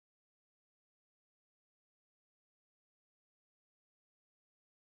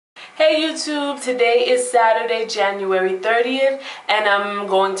Hey YouTube, today is Saturday, January 30th, and I'm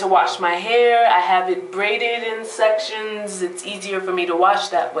going to wash my hair. I have it braided in sections. It's easier for me to wash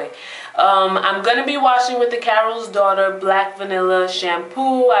that way. I'm going to be washing with the Carol's Daughter Black Vanilla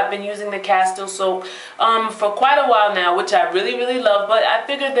Shampoo. I've been using the castor soap for quite a while now, which I really love, but I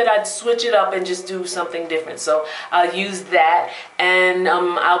figured that I'd switch it up and just do something different. So I'll use that, and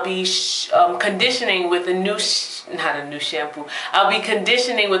I'll be conditioning with a new shampoo. I'll be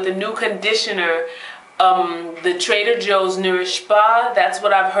conditioning with the new conditioner, the Trader Joe's Nourish Spa. That's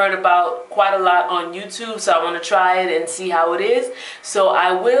what I've heard about quite a lot on YouTube, so I want to try it and see how it is. So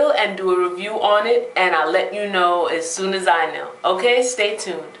I will, and do a review on it, and I'll let you know as soon as I know. Okay, stay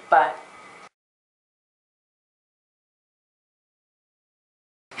tuned. Bye.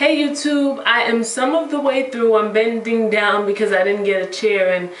 Hey YouTube, I am some of the way through. I'm bending down because I didn't get a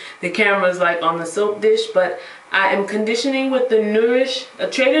chair and the camera's like on the soap dish, but I am conditioning with the Nourish, a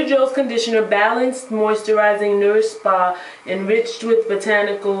Trader Joe's conditioner, balanced, moisturizing Nourish Spa, enriched with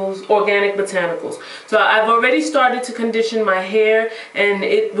botanicals, organic botanicals. So I've already started to condition my hair, and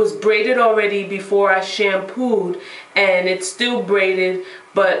it was braided already before I shampooed, and it's still braided,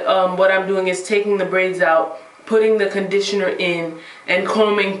 but what I'm doing is taking the braids out, putting the conditioner in, and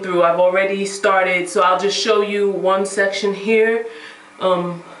combing through. I've already started, so I'll just show you one section here.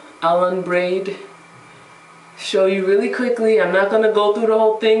 I'll unbraid, show you really quickly. I'm not going to go through the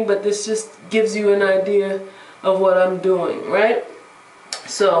whole thing, but this just gives you an idea of what I'm doing, right?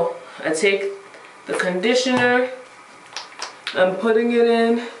 So I take the conditioner, I'm putting it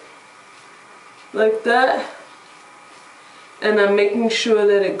in like that, and I'm making sure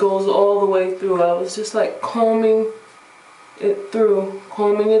that it goes all the way through. I was just like combing it through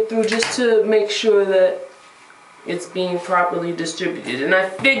just to make sure that it's being properly distributed. And I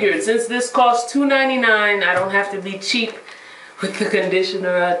figured, since this costs $2.99, I don't have to be cheap with the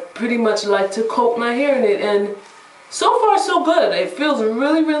conditioner. I pretty much like to coat my hair in it, and so far so good. It feels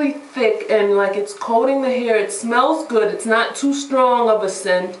really thick, and like it's coating the hair. It smells good. It's not too strong of a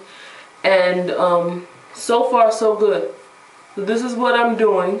scent, and so far so good. So this is what I'm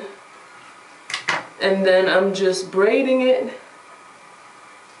doing, and then I'm just braiding it.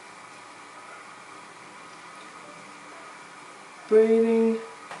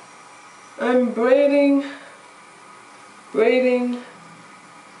 I'm braiding,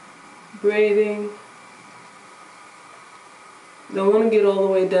 don't want to get all the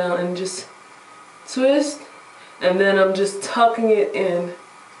way down, and just twist, and then I'm just tucking it in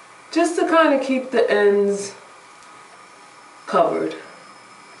just to kind of keep the ends covered.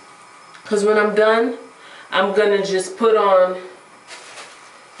 Because when I'm done, I'm gonna just put on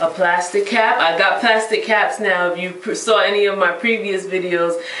a plastic cap. I got plastic caps now. If you saw any of my previous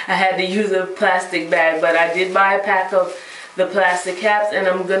videos, I had to use a plastic bag, but I did buy a pack of the plastic caps, and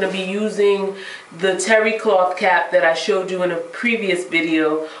I'm going to be using the terry cloth cap that I showed you in a previous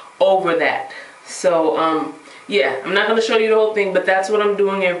video over that. So yeah, I'm not going to show you the whole thing, but that's what I'm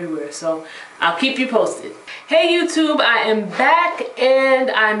doing everywhere, so I'll keep you posted. Hey YouTube, I am back,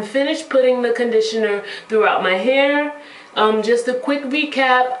 and I'm finished putting the conditioner throughout my hair. Just a quick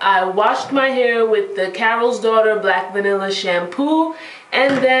recap: I washed my hair with the Carol's Daughter Black Vanilla Shampoo,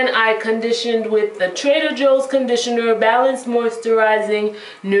 and then I conditioned with the Trader Joe's conditioner, balanced, moisturizing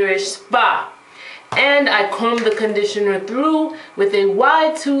Nourish Spa. And I combed the conditioner through with a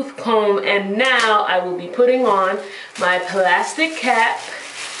wide tooth comb, and now I will be putting on my plastic cap,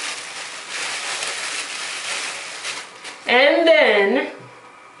 and then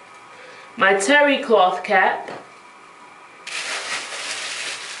my terry cloth cap,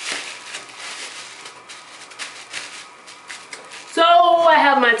 so I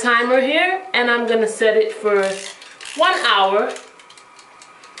have my timer here, and I'm gonna set it for 1 hour,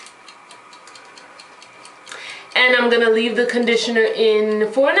 and I'm gonna leave the conditioner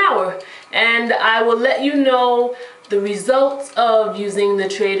in for an hour, and I will let you know the results of using the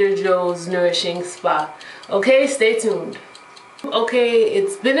Trader Joe's Nourishing Spa. Okay, stay tuned. Okay,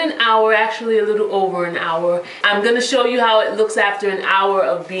 it's been an hour, actually a little over an hour. I'm gonna show you how it looks after an hour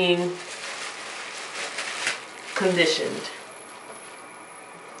of being conditioned.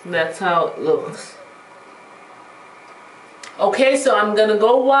 That's how it looks. Okay, so I'm gonna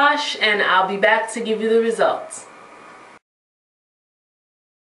go wash, and I'll be back to give you the results.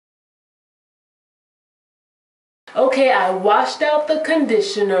 Okay, I washed out the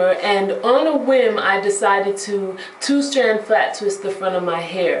conditioner, and on a whim I decided to 2-strand flat twist the front of my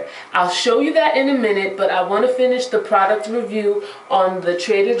hair. I'll show you that in a minute, but I want to finish the product review on the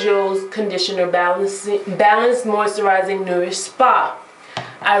Trader Joe's conditioner, balanced moisturizing Nourish Spa.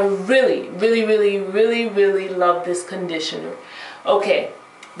 I really love this conditioner. Okay,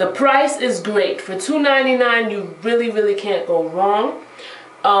 The price is great. For $2.99, you really can't go wrong.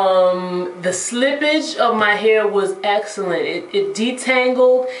 The slippage of my hair was excellent. It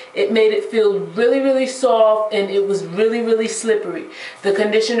detangled, it made it feel really soft, and it was really slippery. The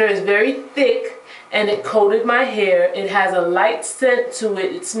conditioner is very thick and it coated my hair. It has a light scent to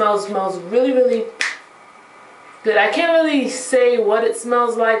it. It smells really good. I can't really say what it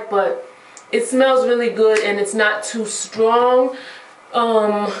smells like, but it smells really good and it's not too strong.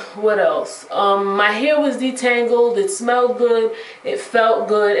 What else? My hair was detangled, it smelled good, it felt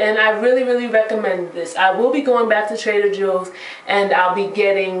good, and I really recommend this. I will be going back to Trader Joe's and I'll be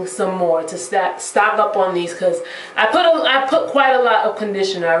getting some more to stock up on these, because I put quite a lot of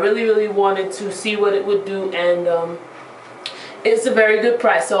conditioner. I really wanted to see what it would do, and it's a very good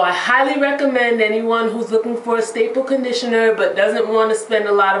price. So I highly recommend anyone who's looking for a staple conditioner but doesn't want to spend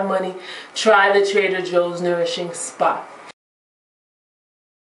a lot of money, try the Trader Joe's Nourishing Spa.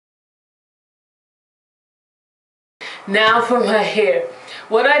 Now for my hair.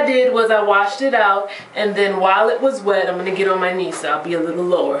 What I did was I washed it out, and then while it was wet, I'm going to get on my knees so I'll be a little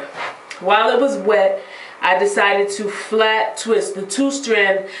lower. While it was wet, I decided to flat twist the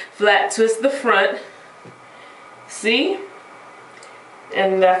 2-strand, flat twist the front. See?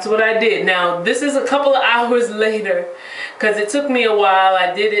 And that's what I did. Now this is a couple of hours later, because it took me a while.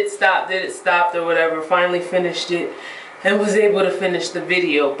 I did it, stopped or whatever, finally finished it and was able to finish the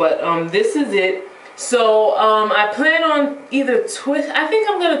video. But this is it. So I plan on either I think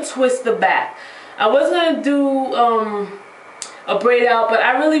I'm going to twist the back. I was going to do a braid out, but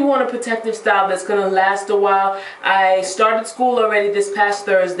I really want a protective style that's going to last a while. I started school already this past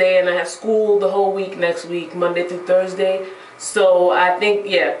Thursday, and I have school the whole week next week, Monday through Thursday. So I think,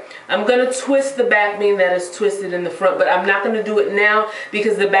 yeah, I'm going to twist the back, meaning that it's twisted in the front, but I'm not going to do it now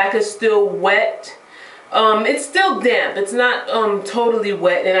because the back is still wet. It's still damp. It's not totally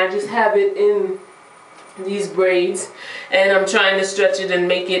wet, and I just have it in these braids, and I'm trying to stretch it and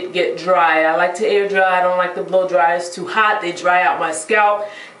make it get dry. I like to air dry. I don't like to blow dry. It's too hot. They dry out my scalp.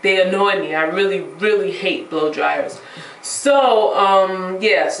 They annoy me. I really hate blow dryers. So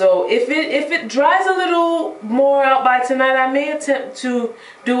yeah, so if it dries a little more out by tonight, I may attempt to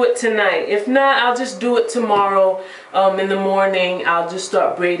do it tonight. If not, I'll just do it tomorrow in the morning. I'll just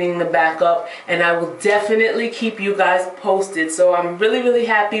start braiding the back up, and I will definitely keep you guys posted. So I'm really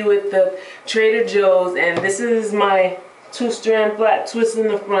happy with the Trader Joe's, and this is my 2-strand flat twist in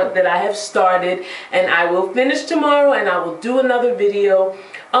the front that I have started, and I will finish tomorrow, and I will do another video.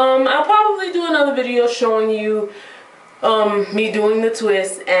 I'll probably do another video showing you me doing the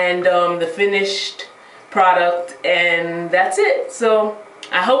twist and the finished product, and that's it. So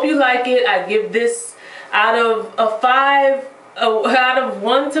I hope you like it. I give this out of a 5, out of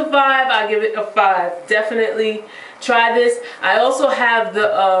 1 to 5, I give it a 5. Definitely try this. I also have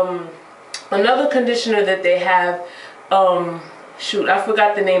the another conditioner that they have. Shoot, I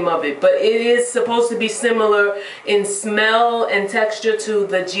forgot the name of it, but it is supposed to be similar in smell and texture to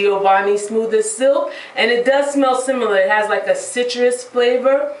the Giovanni Smoothest Silk, and it does smell similar. It has like a citrus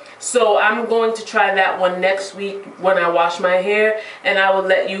flavor, so I'm going to try that one next week when I wash my hair, and I will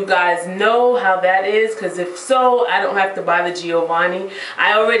let you guys know how that is, because if so, I don't have to buy the Giovanni.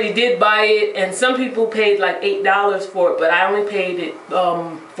 I already did buy it, and some people paid like $8 for it, but I only paid it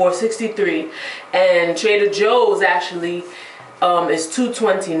for $63, and Trader Joe's actually is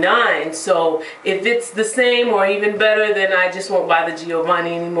 $2.29. So if it's the same or even better, then I just won't buy the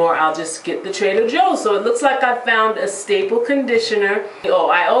Giovanni anymore. I'll just get the Trader Joe's. So it looks like I found a staple conditioner. Oh,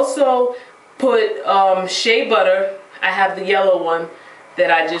 I also put Shea Butter. I have the yellow one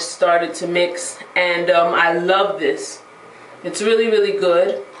that I just started to mix, and I love this. It's really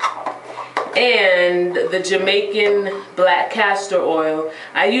good. And the Jamaican Black Castor Oil,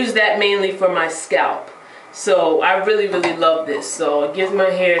 I use that mainly for my scalp. So I really love this. So it gives my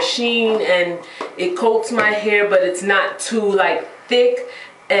hair sheen, and it coats my hair, but it's not too like thick,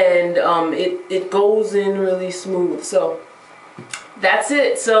 and it goes in really smooth. So that's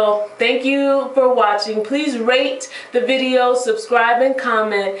it. So thank you for watching. Please rate the video, subscribe and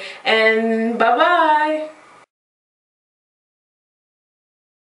comment, and bye bye.